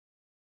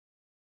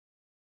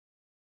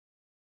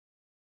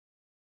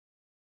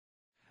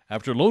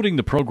After loading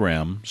the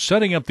program,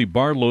 setting up the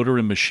bar loader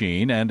and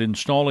machine, and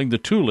installing the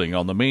tooling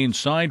on the main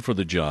side for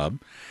the job,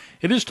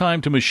 it is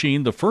time to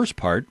machine the first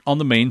part on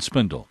the main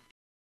spindle.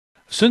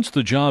 Since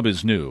the job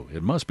is new,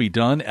 it must be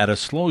done at a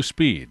slow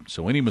speed,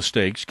 so any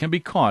mistakes can be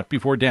caught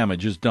before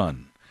damage is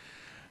done.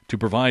 To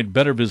provide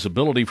better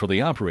visibility for the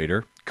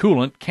operator,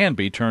 coolant can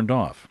be turned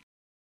off.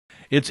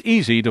 It's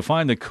easy to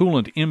find the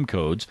coolant IM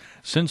codes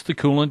since the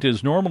coolant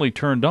is normally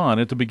turned on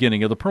at the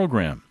beginning of the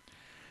program.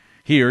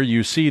 Here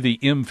you see the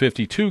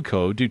M52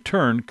 code to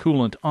turn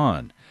coolant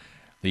on.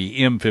 The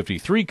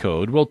M53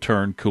 code will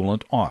turn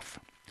coolant off.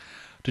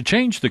 To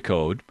change the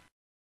code,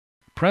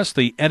 press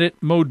the Edit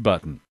Mode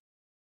button.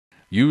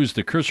 Use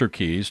the cursor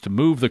keys to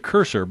move the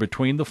cursor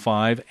between the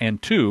 5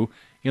 and 2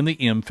 in the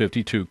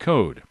M52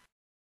 code.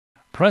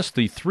 Press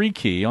the 3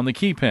 key on the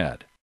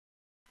keypad,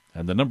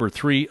 and the number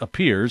 3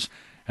 appears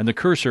and the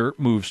cursor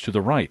moves to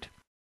the right.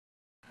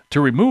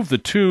 To remove the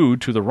 2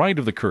 to the right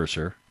of the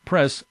cursor,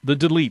 press the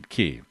Delete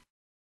key.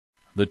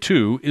 The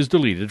 2 is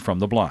deleted from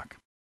the block.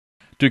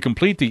 To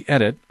complete the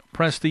edit,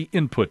 press the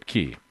Input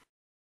key.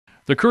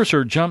 The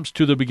cursor jumps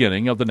to the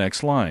beginning of the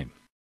next line.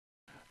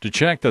 To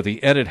check that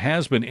the edit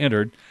has been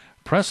entered,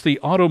 press the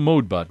Auto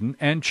Mode button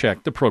and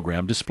check the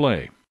program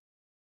display.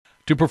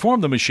 To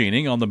perform the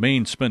machining on the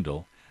main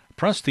spindle,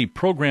 press the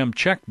Program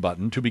Check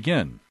button to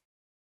begin.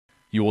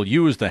 You will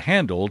use the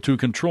handle to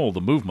control the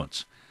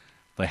movements.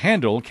 The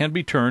handle can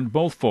be turned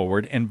both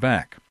forward and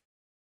back.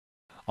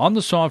 On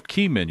the soft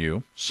key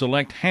menu,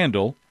 select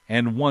Handle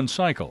and 1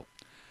 cycle.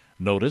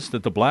 Notice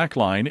that the black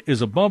line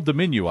is above the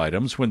menu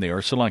items when they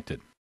are selected.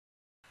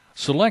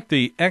 Select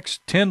the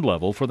X10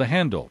 level for the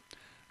handle.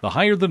 The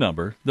higher the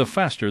number, the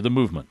faster the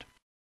movement.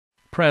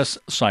 Press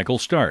Cycle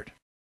Start.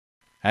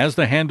 As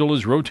the handle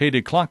is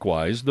rotated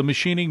clockwise, the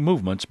machining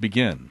movements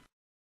begin.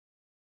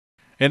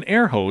 An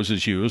air hose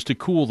is used to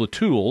cool the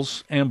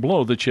tools and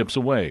blow the chips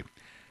away.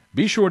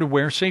 Be sure to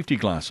wear safety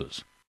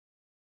glasses.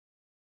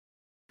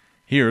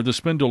 Here the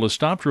spindle has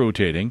stopped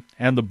rotating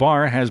and the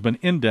bar has been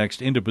indexed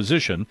into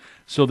position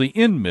so the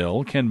end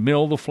mill can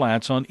mill the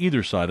flats on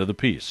either side of the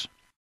piece.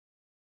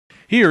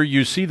 Here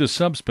you see the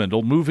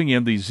subspindle moving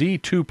in the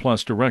Z2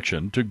 plus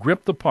direction to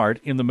grip the part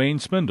in the main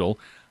spindle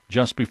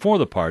just before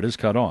the part is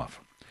cut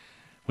off.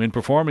 When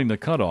performing the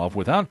cutoff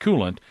without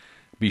coolant,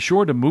 be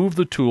sure to move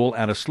the tool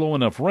at a slow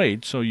enough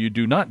rate so you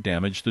do not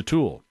damage the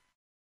tool.